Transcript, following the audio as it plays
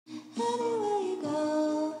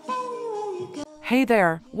Hey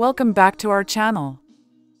there, welcome back to our channel.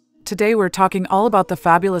 Today we're talking all about the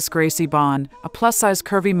fabulous Gracie Bond, a plus-size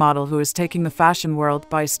curvy model who is taking the fashion world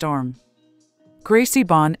by storm. Gracie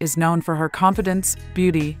Bond is known for her confidence,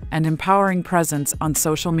 beauty, and empowering presence on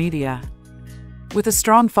social media. With a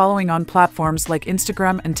strong following on platforms like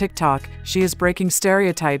Instagram and TikTok, she is breaking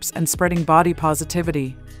stereotypes and spreading body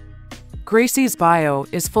positivity. Gracie's bio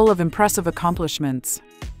is full of impressive accomplishments.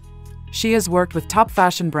 She has worked with top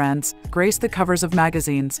fashion brands, graced the covers of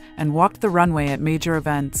magazines, and walked the runway at major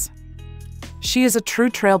events. She is a true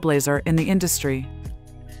trailblazer in the industry.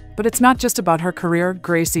 But it's not just about her career.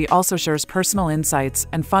 Gracie also shares personal insights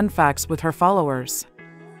and fun facts with her followers.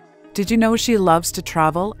 Did you know she loves to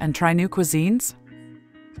travel and try new cuisines?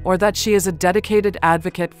 Or that she is a dedicated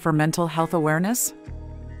advocate for mental health awareness?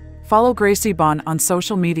 Follow Gracie Bond on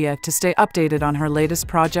social media to stay updated on her latest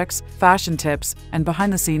projects, fashion tips, and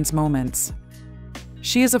behind-the-scenes moments.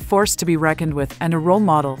 She is a force to be reckoned with and a role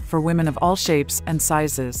model for women of all shapes and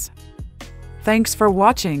sizes. Thanks for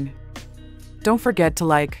watching. Don't forget to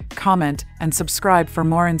like, comment, and subscribe for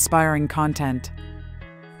more inspiring content.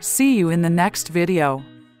 See you in the next video.